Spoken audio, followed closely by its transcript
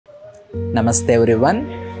Namaste everyone.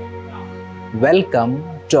 Welcome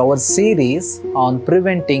to our series on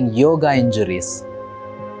preventing yoga injuries.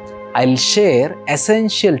 I'll share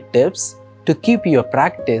essential tips to keep your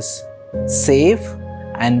practice safe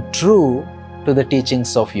and true to the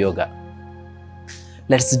teachings of yoga.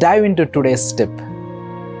 Let's dive into today's tip.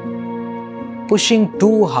 Pushing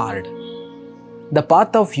too hard. The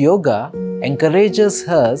path of yoga encourages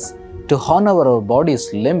us to honor our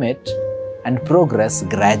body's limit and progress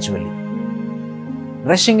gradually.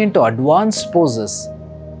 Rushing into advanced poses,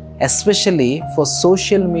 especially for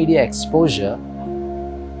social media exposure,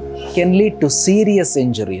 can lead to serious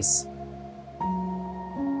injuries.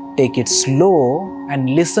 Take it slow and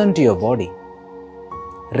listen to your body.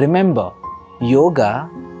 Remember, yoga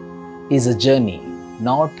is a journey,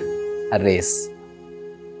 not a race.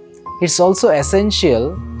 It's also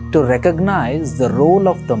essential to recognize the role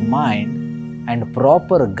of the mind and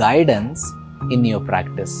proper guidance in your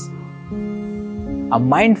practice. A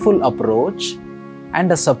mindful approach and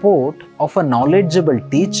the support of a knowledgeable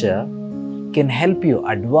teacher can help you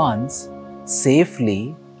advance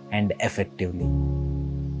safely and effectively.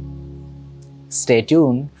 Stay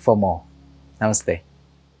tuned for more. Namaste.